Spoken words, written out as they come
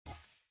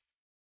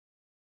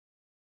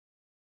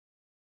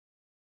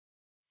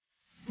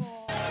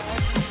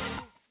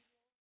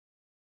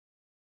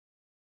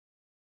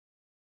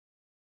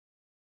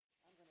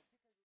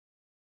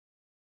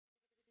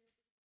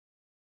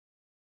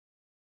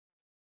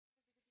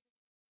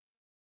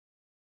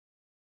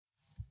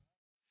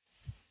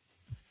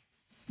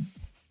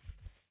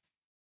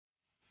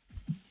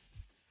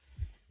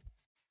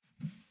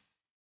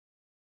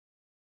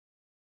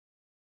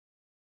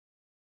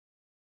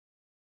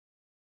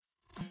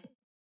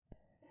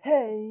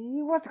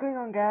Hey, what's going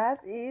on guys?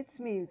 It's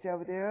me,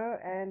 over there,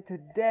 and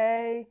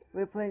today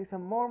we're playing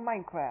some more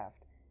Minecraft.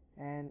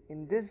 And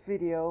in this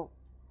video,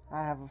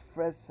 I have a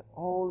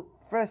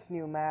fresh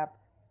new map,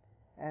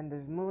 and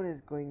this moon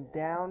is going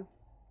down.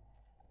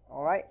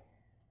 Alright,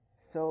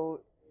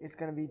 so it's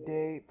gonna be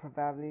day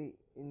probably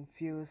in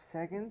few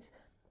seconds.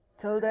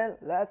 Till then,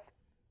 let's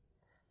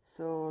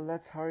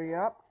hurry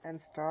up and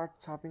start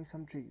chopping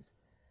some trees.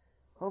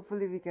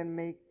 Hopefully we can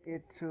make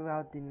it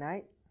throughout the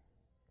night.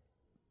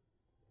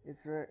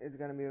 It's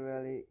gonna be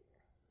really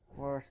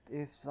worst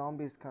if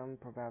zombies come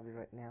probably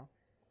right now.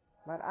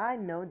 But I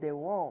know they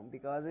won't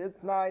because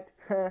it's night.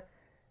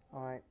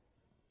 Alright.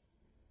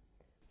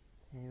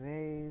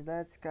 Anyways,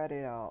 let's cut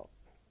it out.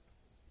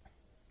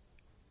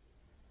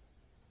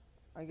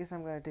 I guess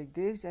I'm gonna take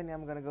this and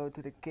I'm gonna go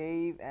to the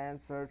cave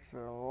and search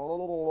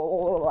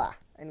for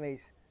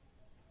anyways.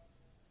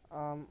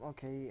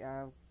 Okay,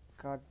 I've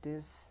got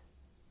this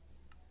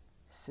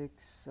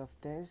 6 of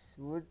this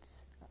woods.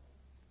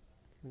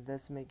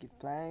 Let's make it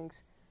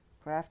planks,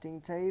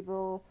 crafting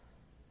table,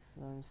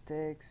 some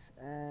sticks,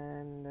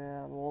 and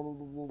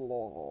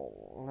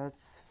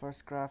let's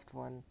first craft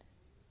one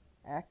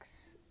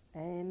axe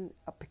and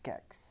a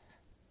pickaxe.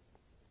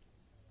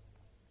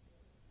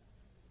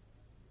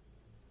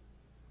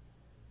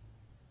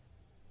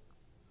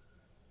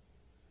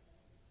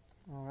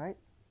 Alright,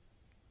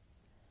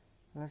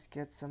 let's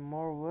get some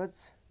more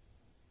woods.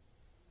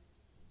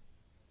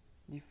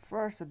 The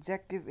first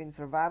objective in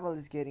survival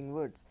is getting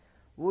woods.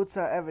 Woods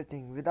are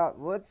everything. Without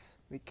woods,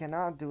 we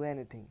cannot do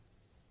anything.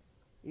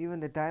 Even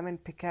the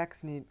diamond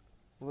pickaxe need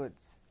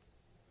woods.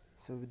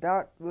 So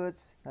without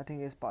woods, nothing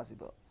is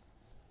possible.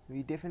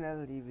 We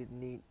definitely will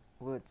need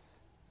woods.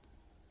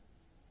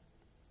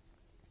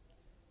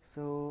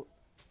 So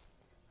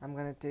I'm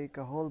gonna take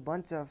a whole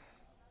bunch of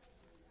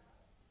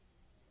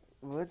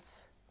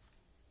woods.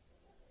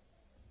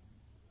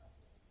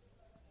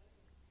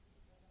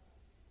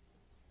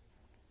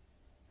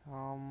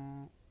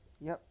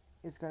 Yep,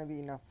 it's gonna be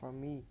enough for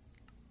me.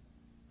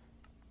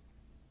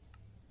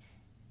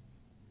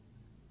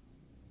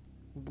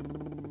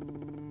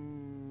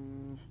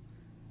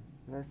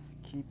 Let's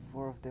keep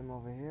 4 of them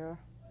over here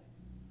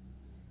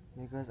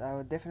because I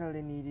will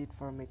definitely need it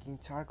for making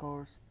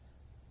charcoals.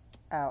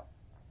 Out.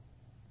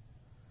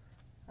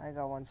 I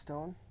got 1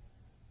 stone.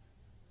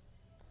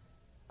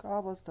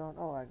 Cobblestone.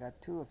 Oh, I got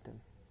 2 of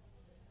them.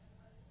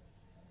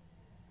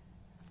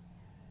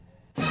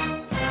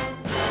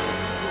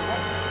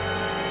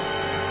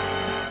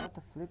 What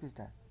the flip is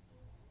that?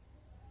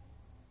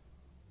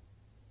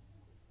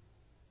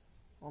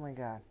 Oh my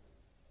god.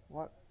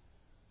 What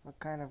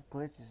kind of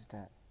glitch is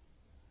that?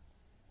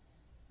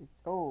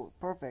 Oh,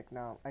 perfect.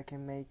 Now I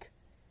can make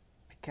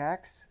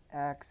pickaxe,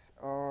 axe,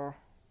 or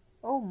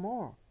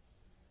more.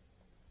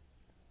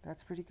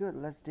 That's pretty good.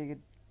 Let's dig it.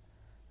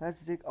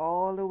 Let's dig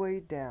all the way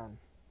down.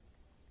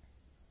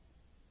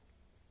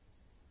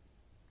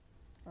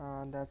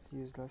 That's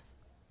useless.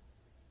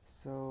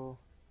 So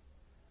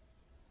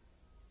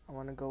I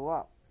want to go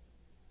up.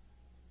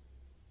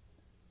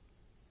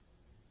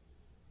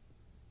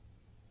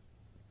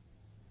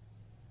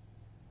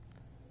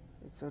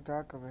 It's so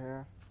dark over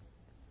here.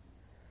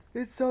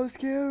 It's so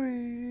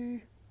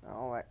scary.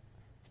 Alright.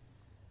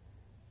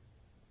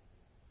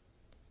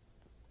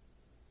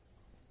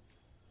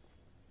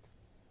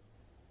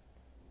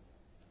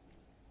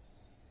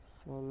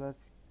 So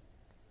let's.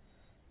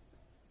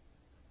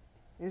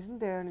 Isn't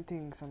there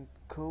anything some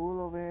cool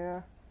over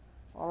here?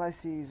 All I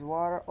see is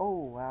water.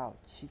 Oh wow,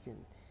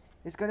 chicken.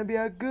 It's gonna be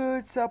a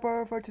good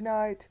supper for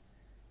tonight.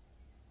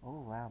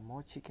 Oh wow,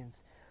 more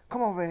chickens.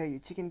 Come over here, you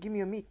chicken. Give me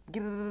your meat.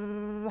 Give.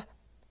 I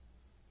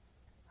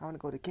wanna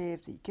go to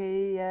KFC.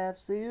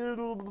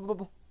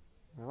 KFC.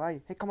 Where are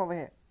you? Hey, come over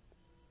here.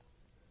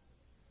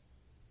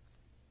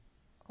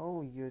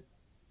 Oh, you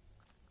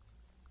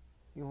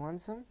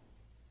want some?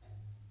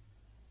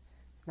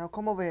 Now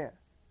come over here.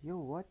 Yo,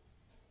 what?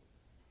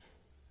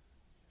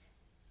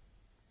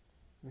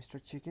 Mr.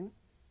 Chicken?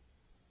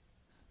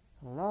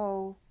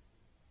 Hello?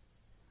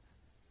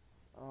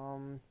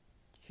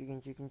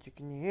 Chicken, chicken,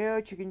 chicken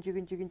here. Chicken,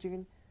 chicken, chicken,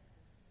 chicken.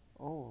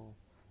 Oh.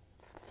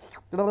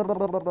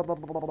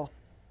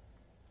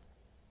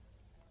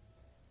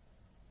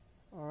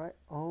 Alright.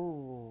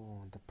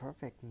 Oh, the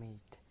perfect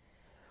meat.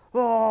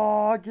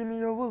 Oh, give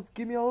me a wolf.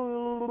 Give me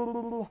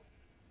a.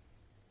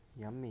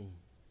 Yummy.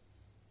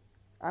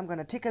 I'm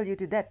gonna tickle you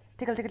to death.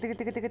 Tickle, tickle, tickle,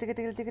 tickle, tickle, tickle,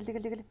 tickle, tickle,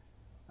 tickle,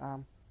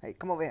 tickle. Hey,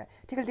 come over here.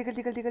 Tickle, tickle,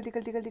 tickle, tickle,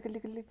 tickle, tickle, tickle,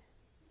 tickle.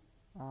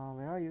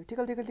 Where are you?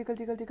 Tickle, tickle, tickle,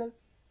 tickle, tickle.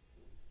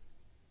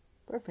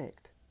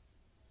 Perfect.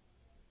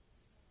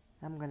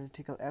 I'm gonna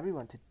tickle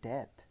everyone to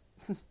death.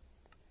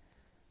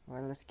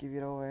 Well, let's keep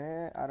it over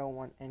here. I don't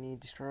want any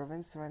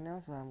disturbance right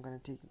now, so I'm gonna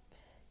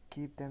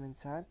keep them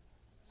inside.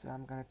 So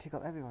I'm gonna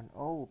tickle everyone.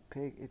 Oh,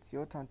 pig, it's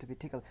your turn to be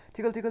tickled.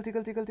 Tickle, tickle,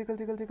 tickle, tickle, tickle,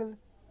 tickle, tickle.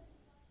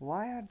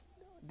 Why are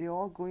they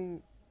all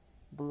going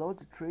below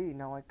the tree?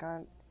 Now I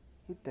can't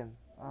hit them.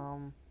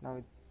 Now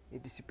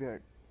it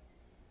disappeared.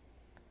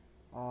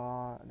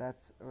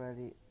 That's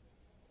really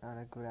not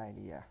a good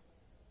idea.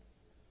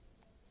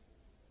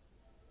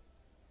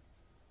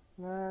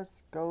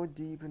 Let's go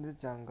deep in the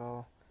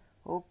jungle.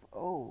 Oh,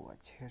 oh, I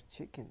hear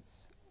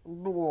chickens.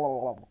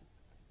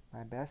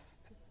 My best.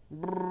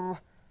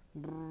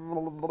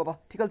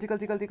 Tickle, tickle,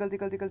 tickle, tickle,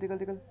 tickle, tickle, tickle,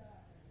 tickle.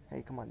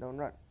 Hey, come on, don't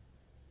run.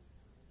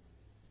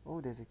 Oh,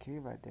 there's a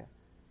cave right there.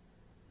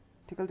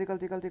 Tickle, tickle,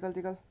 tickle, tickle,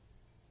 tickle.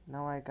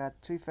 Now I got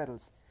 3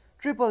 feathers.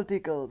 Triple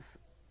tickles.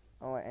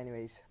 Oh,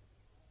 anyways.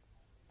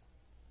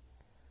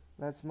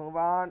 Let's move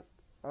on.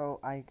 Oh,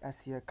 I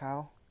see a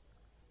cow.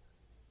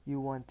 You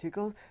want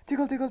tickle?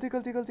 Tickle, tickle,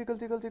 tickle, tickle, tickle,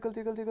 tickle, tickle,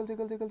 tickle, tickle,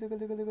 tickle, tickle, tickle,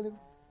 tickle, tickle, tickle.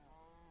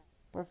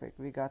 Perfect.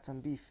 We got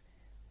some beef.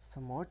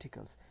 Some more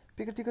tickles.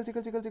 Tickle, tickle,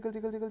 tickle, tickle, tickle,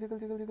 tickle, tickle, tickle,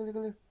 tickle, tickle,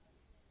 tickle.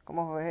 Come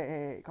over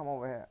here. Hey, come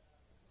over here.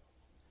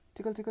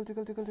 Tickle, tickle,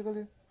 tickle, tickle,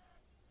 tickle.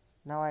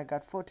 Now I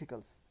got 4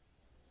 tickles.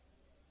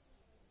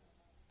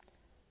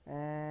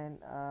 And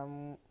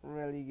I'm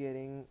really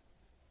getting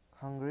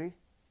hungry.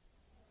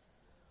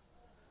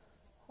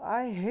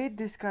 I hate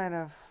this kind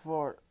of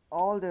fort.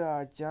 All there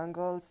are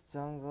jungles,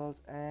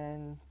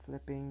 and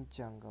flipping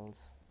jungles.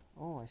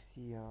 Oh, I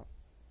see a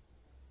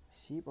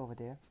sheep over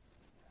there.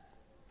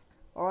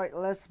 Alright,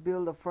 let's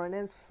build a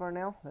furnace for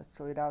now. Let's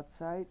throw it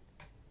outside.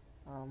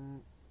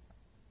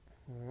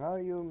 Where are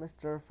you,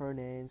 Mr.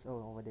 Furnace?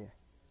 Oh, over there.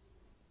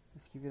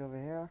 Let's keep it over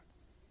here.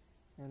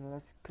 And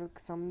let's cook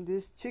some of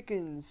these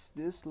chickens.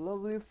 These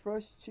lovely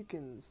fresh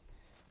chickens.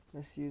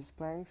 Let's use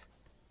planks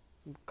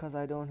because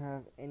I don't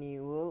have any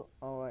wool.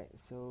 Alright,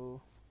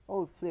 so...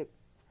 Oh, flip.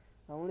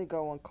 I only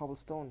got 1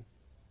 cobblestone.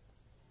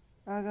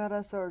 I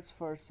gotta search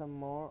for some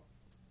more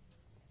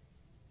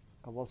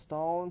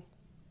cobblestone.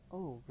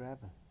 Oh,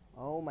 gravel.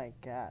 Oh my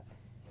god.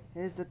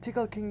 Here's the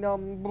Tickle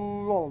Kingdom.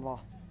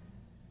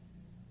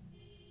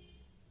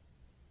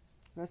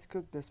 Let's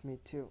cook this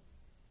meat too.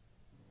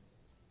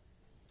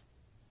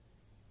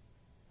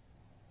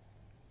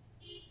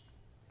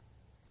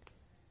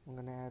 I'm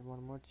gonna add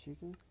 1 more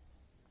chicken.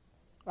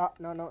 Ah,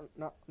 no,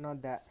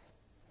 not that.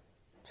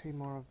 3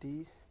 more of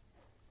these.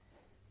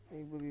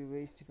 It would be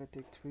waste if I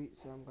take 3,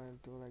 so I'm gonna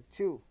do like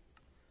 2.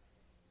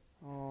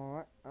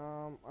 Alright,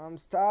 I'm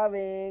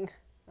starving.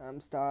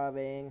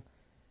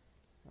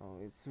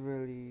 Oh, it's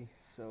really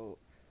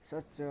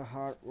such a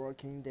hard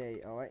working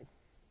day, alright?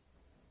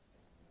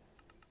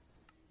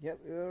 Yep,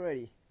 we're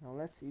ready. Now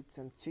let's eat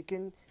some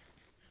chicken.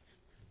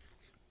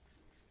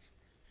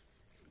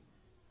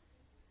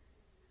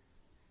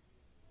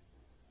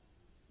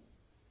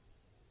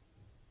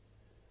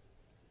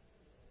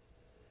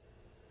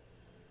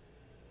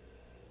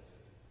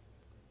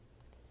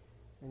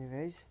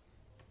 Anyways,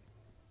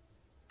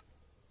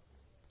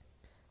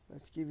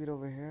 let's keep it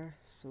over here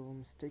so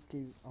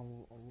mistakenly I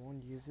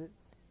won't use it.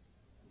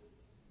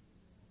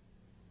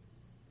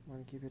 I'm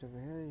gonna keep it over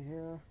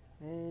here,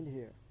 and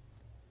here.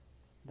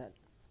 That.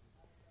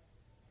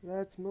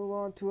 Let's move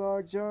on to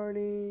our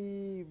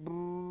journey.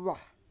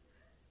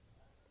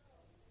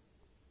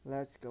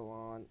 Let's go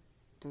on.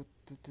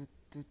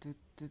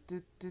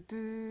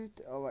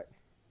 Alright.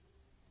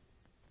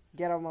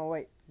 Get out of my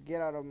way.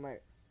 Get out of my...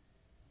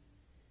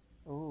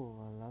 Oh,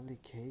 a lovely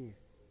cave.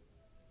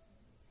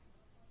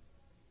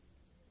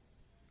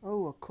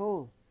 Oh, a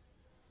coal.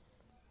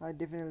 I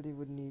definitely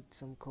would need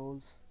some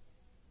coals.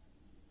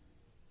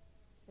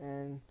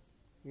 And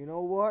you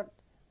know what?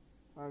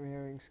 I'm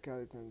hearing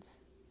skeletons.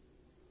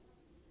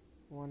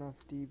 One of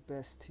the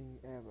best thing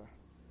ever.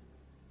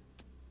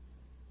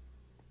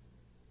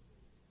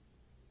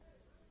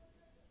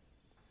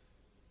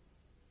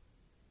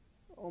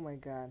 Oh my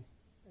god.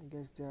 I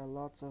guess there are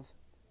lots of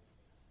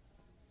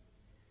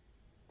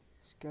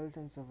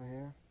skeletons over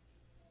here.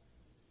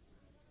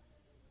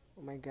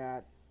 Oh my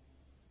god.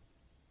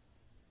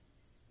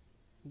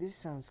 This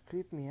sounds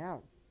creep me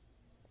out.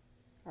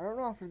 I don't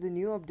know after the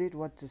new update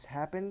what just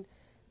happened.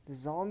 The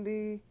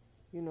zombie,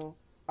 you know.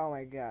 Oh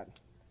my god.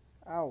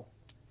 Ow.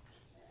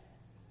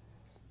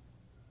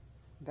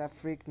 That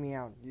freaked me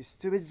out. You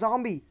stupid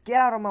zombie! Get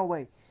out of my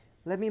way!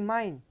 Let me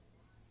mine!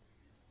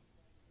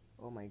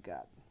 Oh my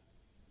god.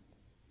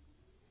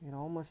 It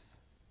almost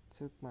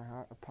took my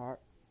heart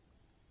apart.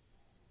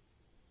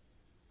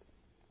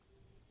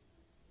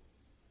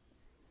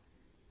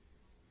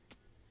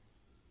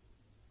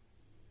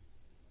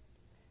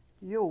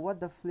 Yo, what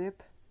the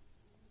flip?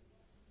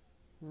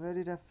 Where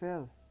did I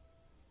fall?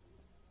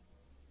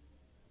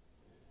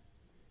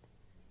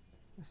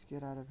 Let's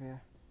get out of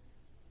here.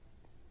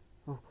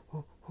 Oh,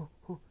 oh, oh,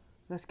 oh.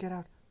 Let's get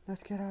out.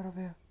 Let's get out of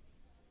here.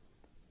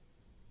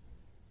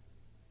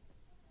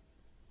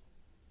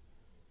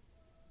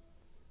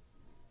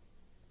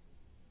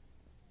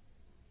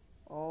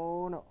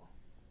 Oh no.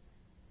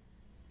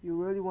 You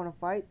really want to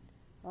fight?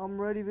 I'm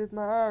ready with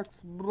my axe.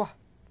 Blah.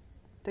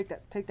 Take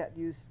that,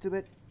 you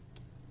stupid.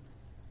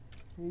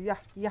 Yeah,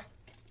 yeah.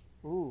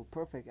 Ooh,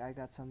 perfect. I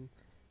got some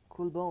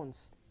cool bones.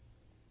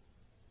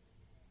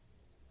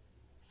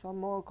 Some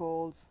more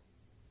coals.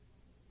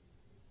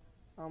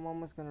 I'm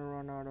almost gonna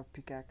run out of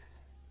pickaxe.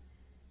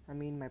 I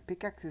mean, my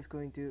pickaxe is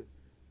going to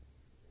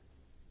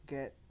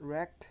get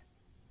wrecked.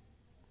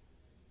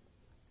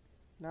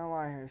 Now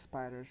I hear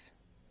spiders.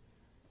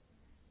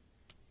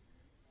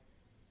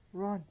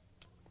 Run!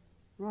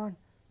 Run,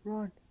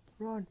 run,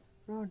 run,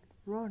 run,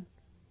 run.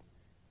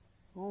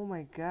 Oh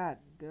my god,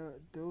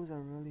 those are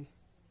really...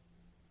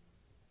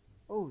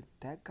 Oh,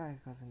 that guy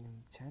has an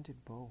enchanted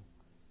bow.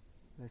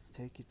 Let's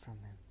take it from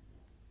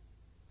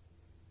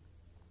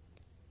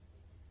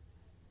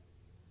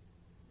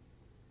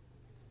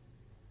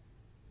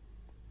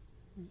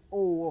him.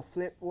 Oh, a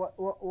flip. What?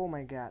 Oh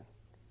my god.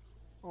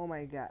 Oh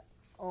my god.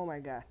 Oh my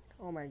god.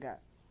 Oh my god.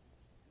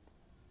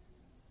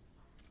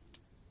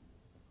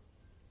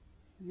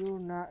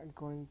 You're not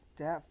going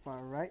that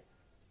far, right?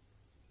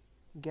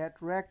 Get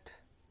wrecked.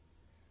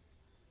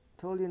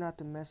 Told you not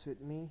to mess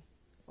with me.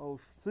 Oh,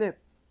 flip.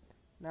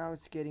 Now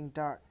it's getting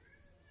dark.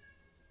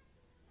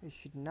 You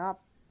should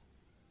not.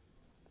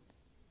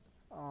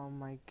 Oh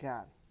my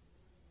god.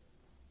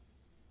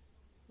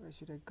 Where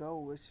should I go?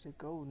 Where should I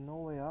go? No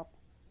way up.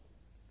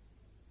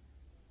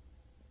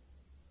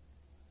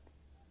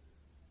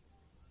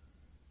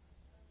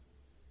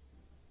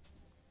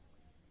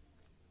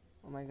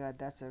 Oh my god,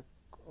 that's a...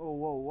 Oh,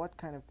 whoa, what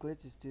kind of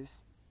glitch is this?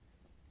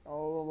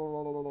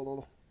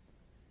 Oh,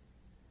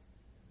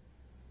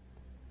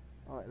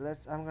 alright,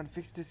 I'm gonna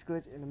fix this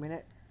glitch in a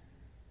minute.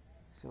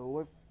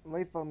 So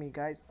wait for me,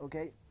 guys,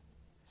 okay?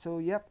 So,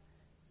 yep,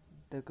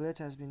 the glitch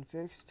has been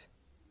fixed.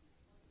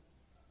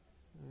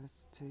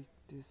 Let's take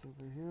this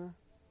over here.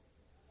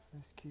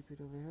 Let's keep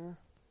it over here.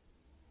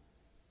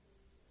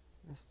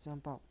 Let's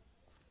jump up.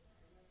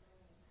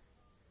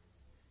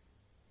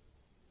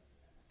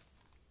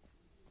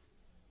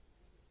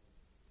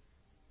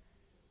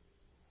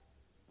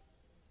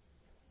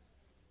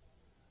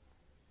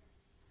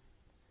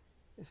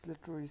 It's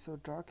literally so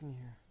dark in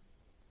here.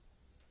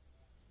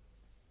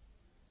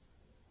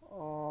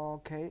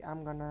 Okay,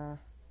 I'm gonna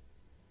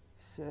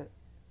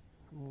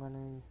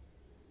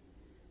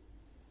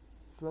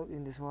float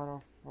in this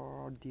water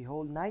for the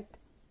whole night.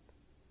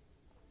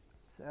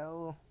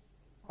 So,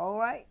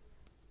 alright.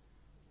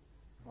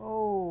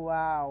 Oh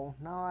wow,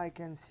 now I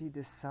can see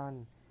the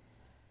sun.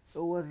 It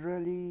was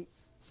really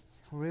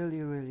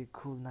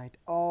cool night.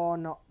 Oh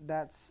no,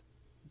 that's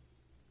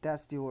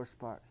the worst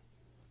part.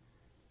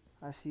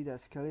 I see the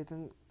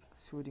skeleton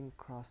shooting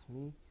across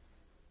me.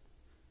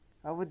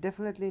 I would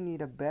definitely need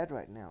a bed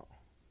right now,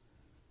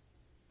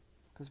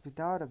 because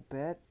without a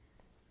bed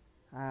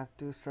I have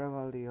to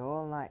struggle the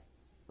whole night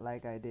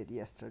like I did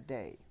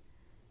yesterday.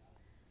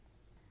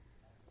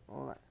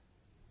 Alright,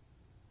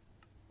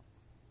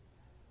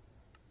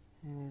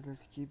 anyways,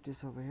 let's keep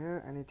this over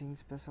here. Anything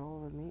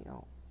special with me?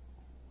 Oh,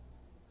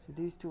 so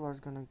these two are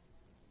gonna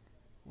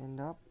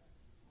end up,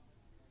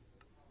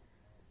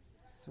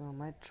 so I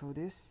might throw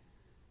this.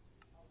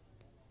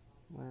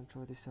 I'm gonna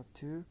throw this up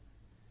too.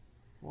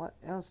 What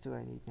else do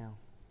I need now?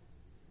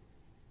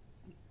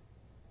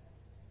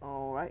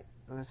 Alright,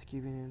 let's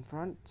keep it in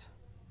front.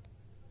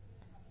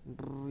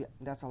 Yeah,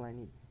 that's all I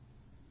need.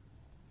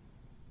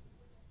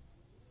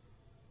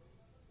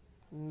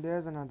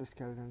 There's another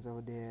skeleton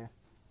over there.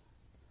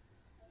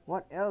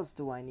 What else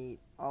do I need?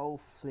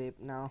 Oh flip,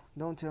 now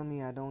don't tell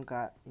me I don't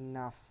got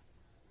enough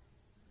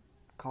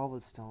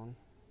cobblestone.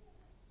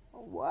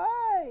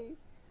 Why?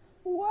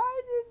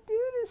 Why did you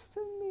do this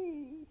to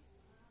me?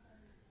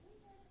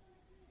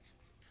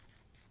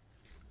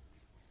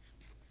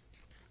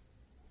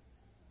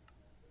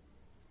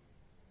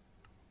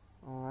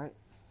 Alright.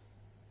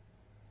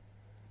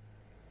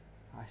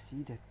 I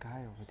see that guy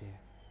over there.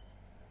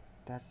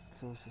 That's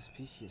so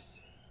suspicious.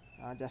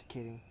 Just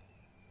kidding.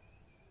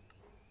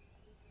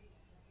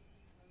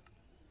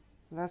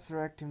 Let's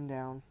wreck him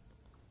down.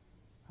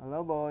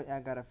 Hello boy, I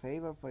got a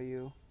favor for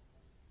you.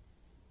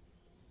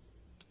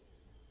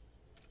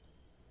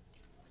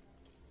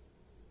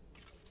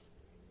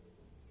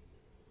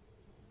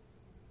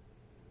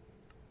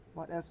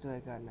 What else do I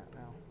got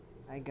now?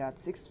 I got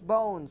 6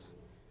 bones.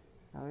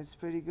 Now it's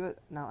pretty good.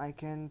 Now I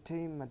can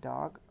tame a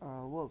dog or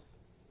a wolf.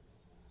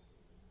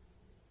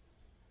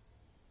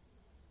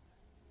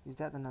 Is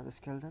that another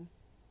skeleton?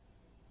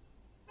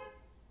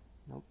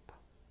 Nope.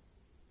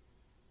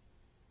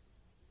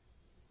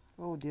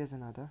 Oh, there's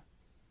another.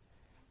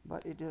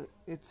 But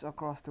it's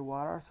across the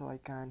water, so I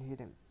can't hit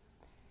him.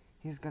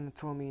 He's gonna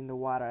throw me in the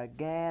water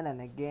again and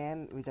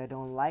again, which I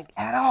don't like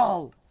at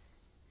all.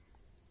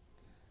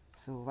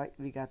 So right,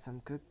 we got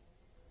some cook.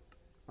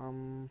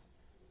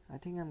 I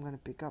think I'm gonna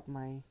pick up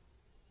my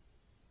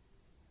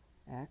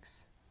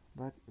axe,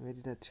 but where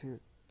did I throw?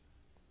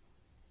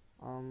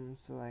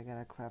 So I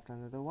gotta craft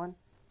another one,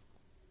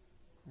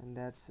 and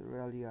that's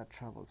really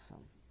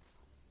troublesome.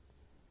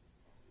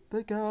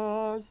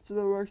 Pickers to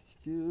the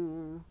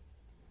rescue!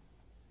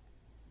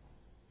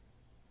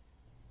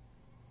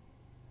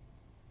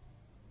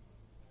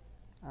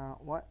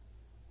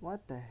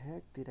 What the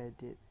heck did I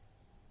did?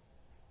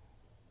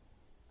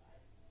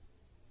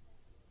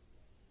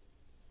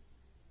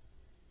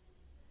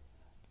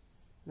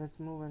 Let's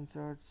move and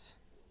search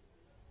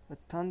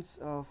with tons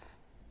of,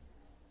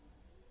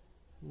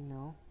 you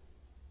know,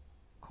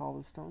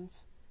 cobblestones.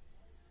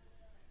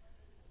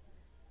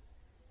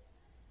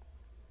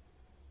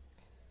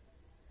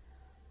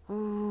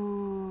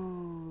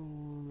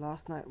 Oh,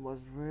 Last night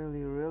was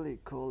really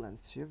cold and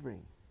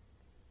shivering.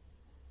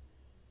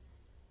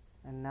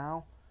 And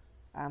now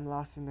I'm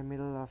lost in the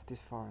middle of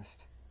this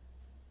forest.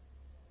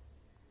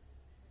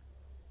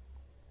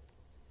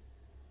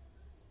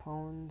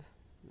 Pond,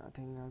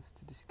 nothing else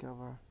to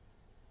discover.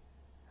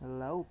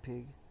 Hello,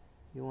 pig.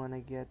 You wanna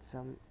get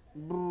some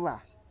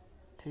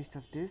taste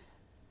of this?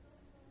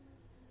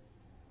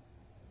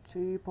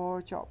 3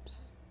 pork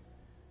chops.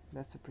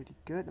 That's a pretty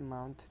good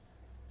amount.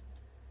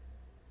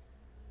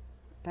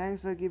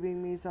 Thanks for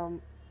giving me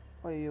some.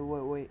 Wait.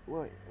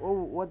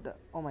 Oh, what the?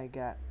 Oh my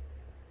god.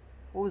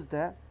 What was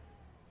that?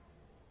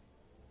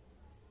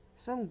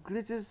 Some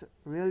glitches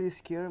really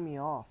scare me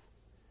off.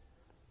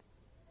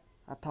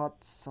 I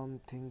thought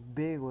something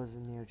big was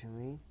near to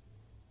me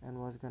and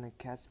was gonna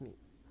catch me.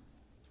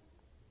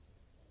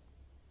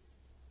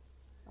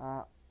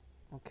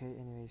 Okay,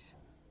 anyways.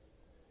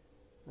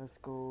 Let's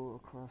go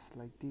across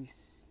like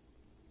this.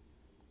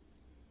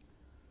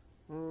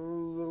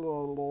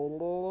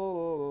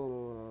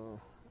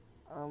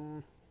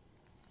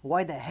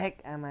 Why the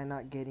heck am I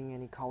not getting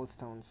any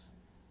cobblestones?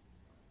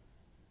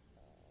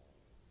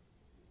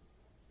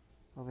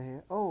 Over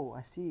here. Oh,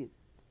 I see it.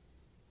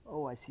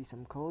 Oh, I see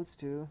some coals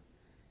too.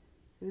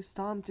 It's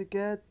time to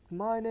get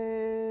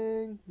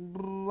mining.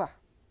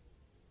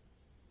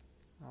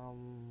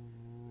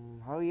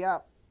 Hurry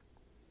up.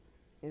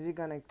 Is it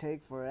gonna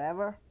take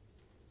forever?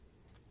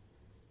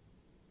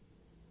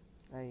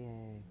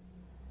 Hey.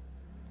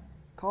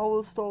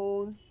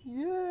 Cobblestone.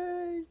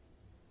 Yay!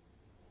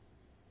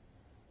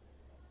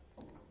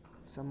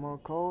 Some more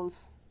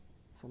coals.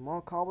 Some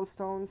more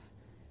cobblestones.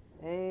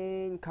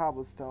 And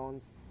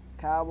cobblestones.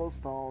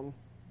 Cobblestone.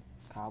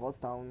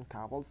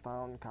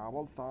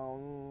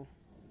 Cobblestone.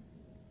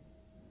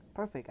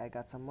 Perfect, I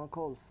got some more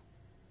coals.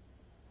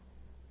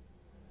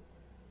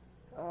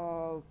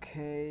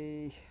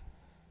 Okay.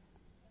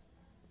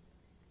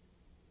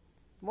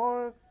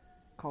 More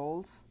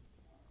coals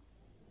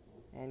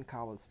and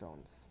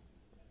cobblestones.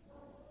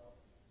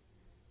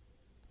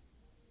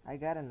 I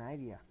got an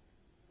idea.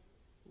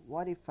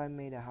 What if I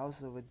made a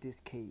house over this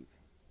cave?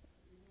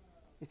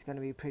 It's gonna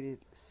be pretty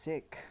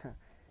sick.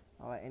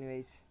 Alright,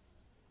 anyways.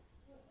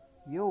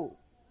 Yo,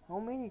 how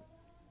many?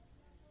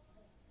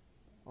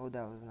 Oh,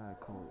 that was not a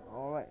coal.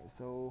 Alright,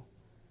 so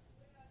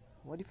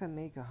what if I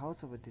make a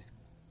house over this?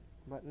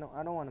 But no,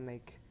 I don't want to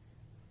make.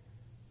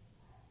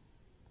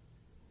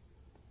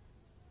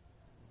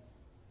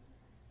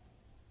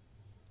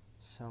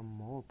 Some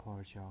more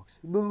pork jokes.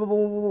 Come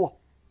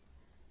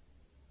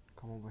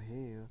over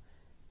here.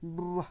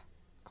 Come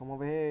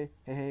over here.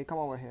 Hey, come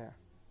over here.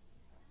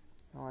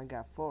 Oh, I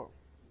got 4.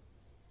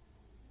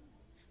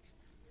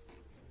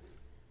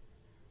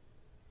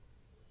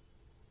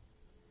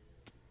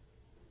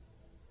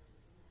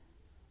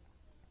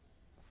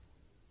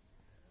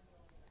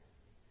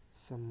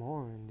 Some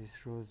more in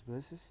these rose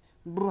bushes.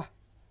 Come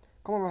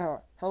over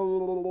here.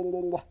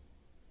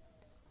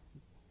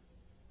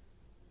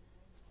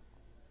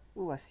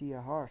 Oh, I see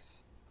a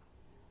horse.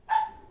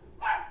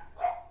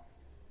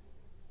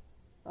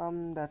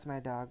 That's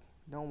my dog.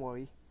 Don't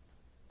worry.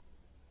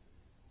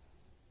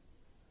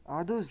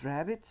 Are those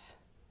rabbits?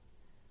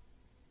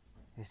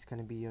 It's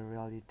gonna be a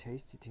really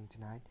tasty thing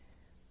tonight.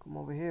 Come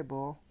over here,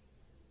 boy.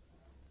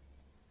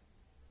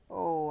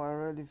 Oh, I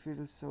really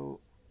feel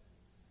so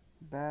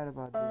bad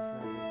about this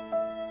rabbit.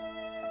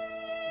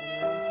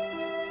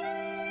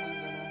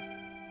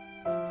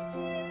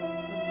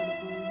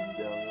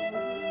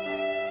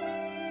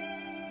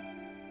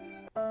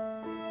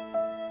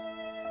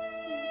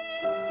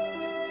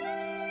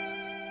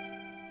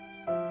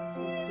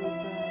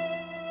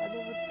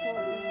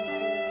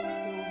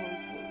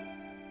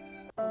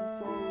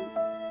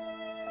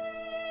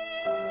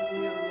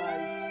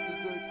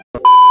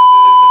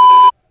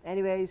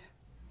 Anyways,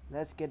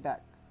 let's get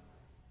back.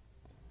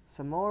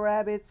 Some more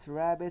rabbits.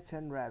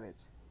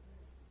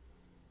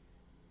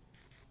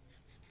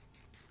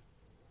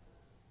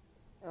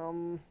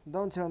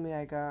 Don't tell me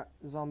I got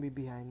zombie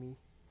behind me.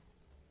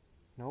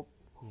 Nope.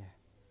 Yeah.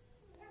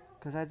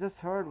 Cause I just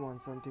heard one,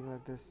 something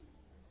like this.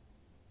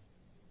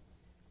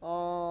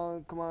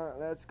 Oh, come on,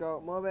 let's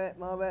go. Move it.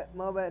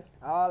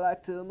 I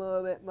like to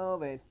move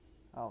it.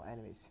 Oh,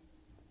 anyways.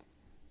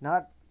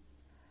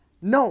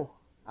 No!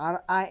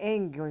 I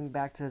ain't going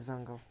back to the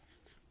jungle.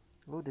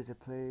 Oh, there's a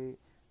plain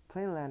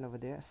land over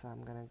there, so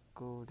I'm gonna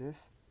go this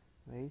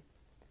way.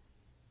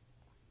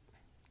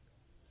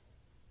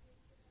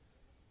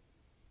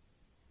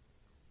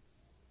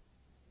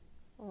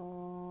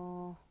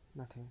 Oh,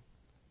 nothing.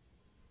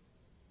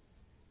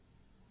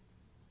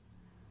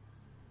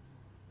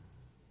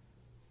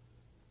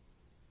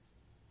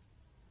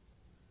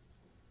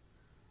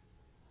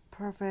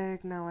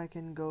 Perfect, now I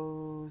can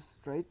go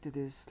straight to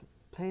this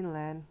plain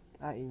land.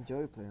 I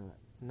enjoy plain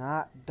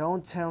land.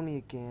 Don't tell me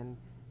again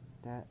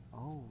that.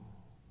 Oh,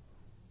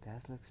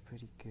 that looks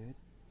pretty good.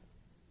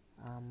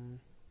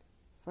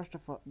 First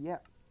of all, yeah.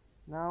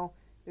 Now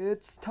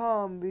it's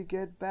time we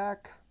get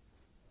back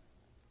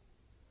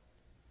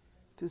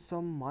to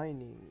some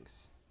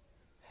minings.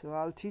 So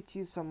I'll teach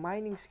you some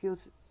mining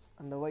skills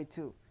on the way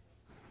too.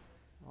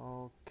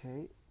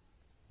 Okay.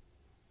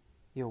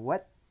 Yo,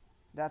 what?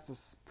 That's a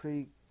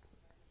pretty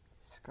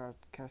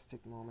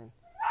sarcastic moment.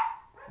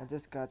 I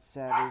just got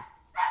savage.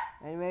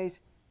 Anyways,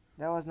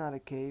 that was not a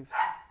cave.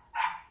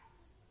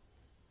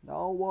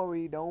 Don't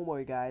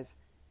worry, guys.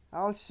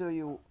 I'll show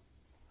you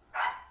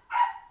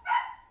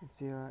if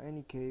there are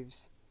any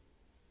caves.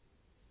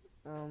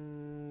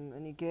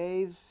 Any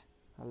caves?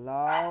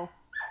 Hello?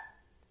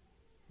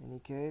 Any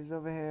caves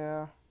over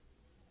here?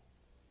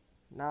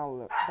 Now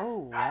look.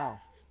 Oh, wow.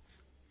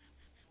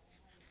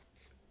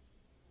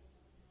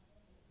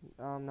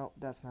 No,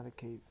 that's not a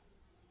cave.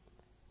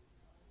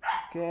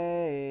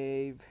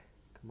 Cave.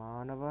 Come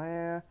on over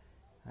here.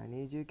 I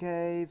need you,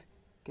 cave.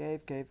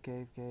 Cave, cave,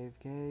 cave, cave,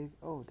 cave.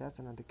 Oh, that's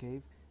another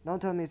cave.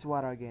 Don't tell me it's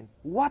water again.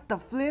 What the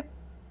flip?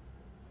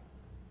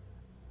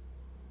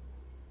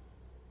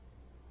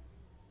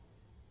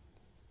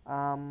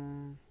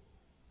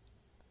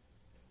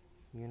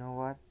 You know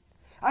what?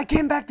 I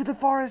came back to the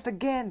forest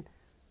again,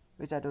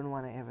 which I don't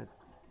want to ever.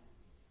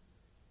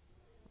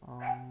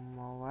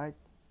 Alright.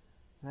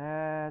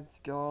 Let's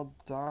go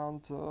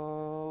down to.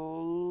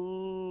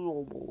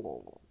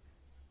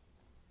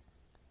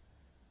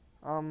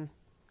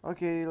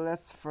 Okay,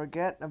 let's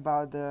forget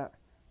about the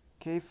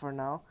cave for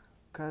now,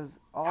 cause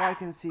all I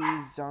can see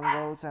is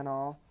jungles and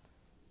all.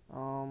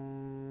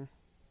 And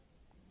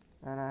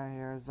I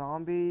hear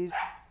zombies,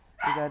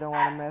 which I don't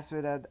want to mess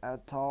with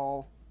at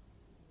all.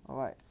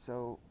 Alright,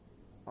 so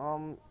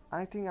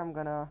I think I'm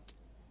gonna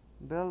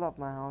build up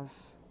my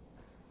house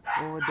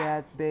over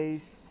that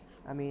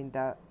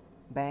that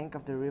bank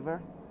of the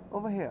river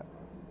over here.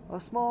 A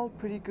small,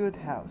 pretty good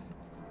house.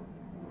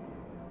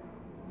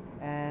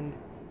 And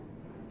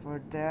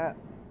for that,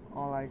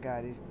 all I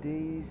got is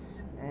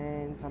these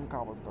and some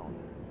cobblestone.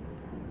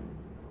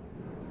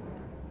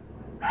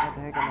 What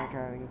the heck am I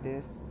carrying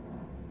this?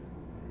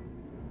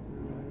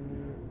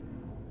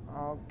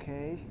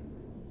 Okay.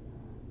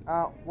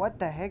 What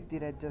the heck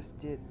did I just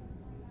did?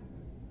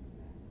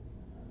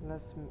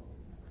 Let's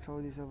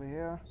throw this over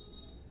here.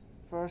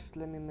 First,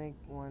 let me make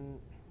one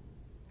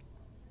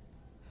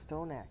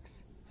stone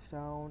axe.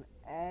 Stone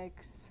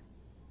axe.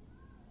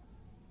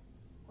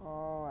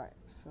 Alright,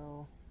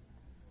 so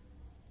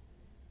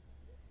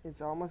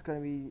it's almost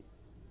gonna be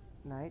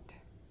night,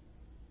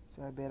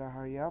 so I better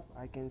hurry up.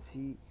 I can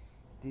see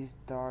these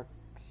dark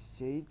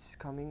shades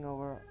coming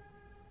over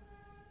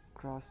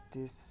across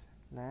this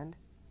land.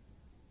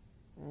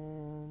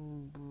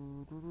 And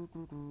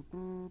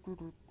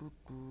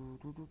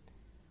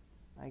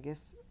I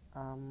guess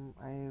I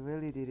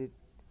really did it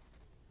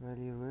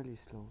really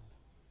slow.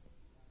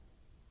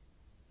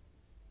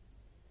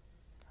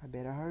 I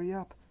better hurry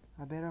up.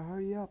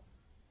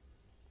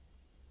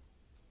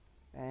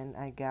 And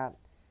I got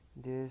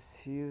this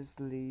huge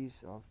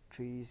leaves of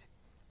trees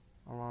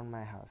around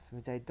my house,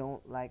 which I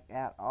don't like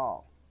at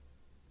all.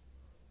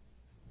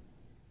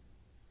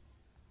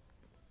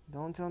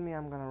 Don't tell me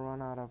I'm gonna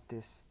run out of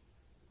this.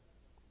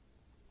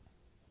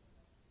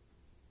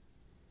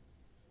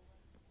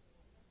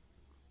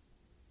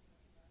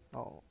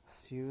 Oh,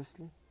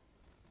 seriously?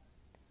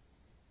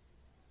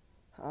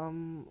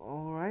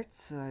 Alright,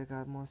 so I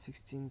got more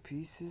 16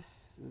 pieces.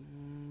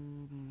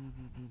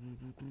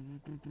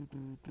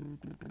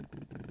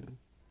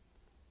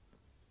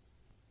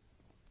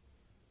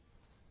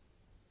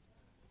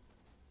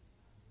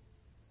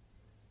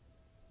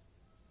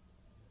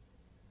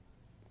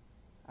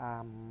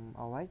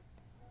 Alright.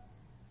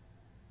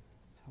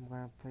 So I'm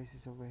gonna place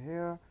this over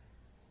here.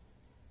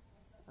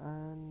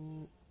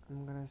 And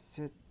I'm gonna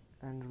sit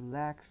and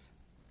relax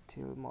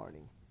till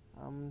morning.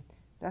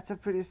 That's a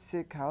pretty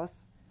sick house.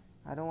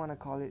 I don't want to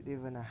call it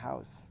even a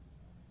house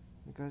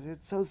because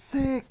it's so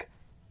sick.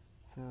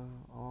 So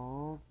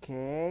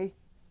okay.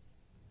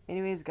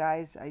 Anyways,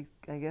 guys, I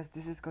guess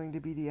this is going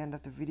to be the end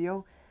of the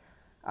video.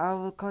 I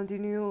will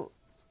continue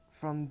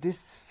from this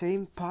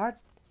same part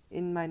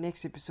in my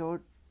next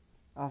episode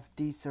of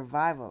the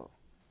survival.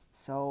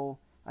 So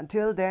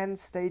until then,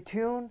 stay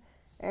tuned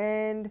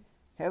and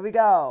here we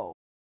go.